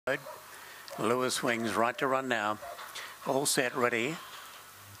Lewis Wings right to run now. All set, ready.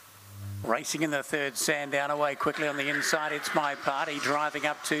 Racing in the third, Sandown away quickly on the inside. It's My Party driving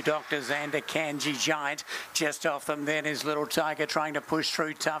up to Dr. Xander. Kanji Giant just off them. Then is Little Tiger trying to push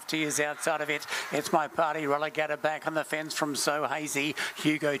through. Tough Tears outside of it. It's My Party. Relegated back on the fence from So Hazy.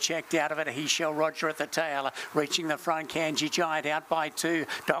 Hugo checked out of it. He Shall Roger at the tail. Reaching the front. Kanji Giant out by 2.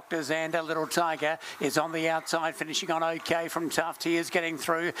 Dr. Xander. Little Tiger is on the outside, finishing on okay from Tough Tears getting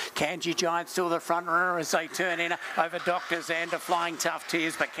through. Kanji Giant still the front runner as they turn in over Dr. Xander. Flying Tough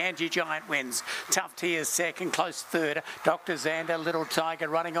Tears, but Kanji Giant wins. Tough Tears second, close third. Dr. Xander, Little Tiger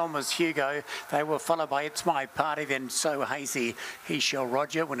running on was Hugo. They were followed by It's My Party, then So Hazy. He Shall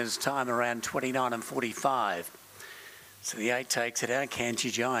Roger, winner's time around 29 and 45. So the 8 takes it out.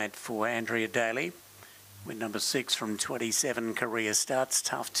 Kanji Giant for Andrea Daly. Win number 6 from 27 career starts.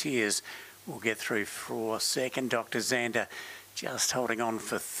 Tough Tears will get through for second. Dr. Xander just holding on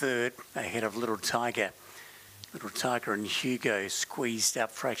for third ahead of Little Tiger. Little Tiger and Hugo squeezed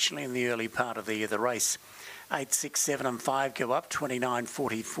up fractionally in the early part of the race. 8, 6, 7 and 5 go up.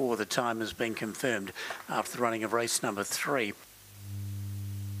 29.44 the time has been confirmed after the running of race number 3.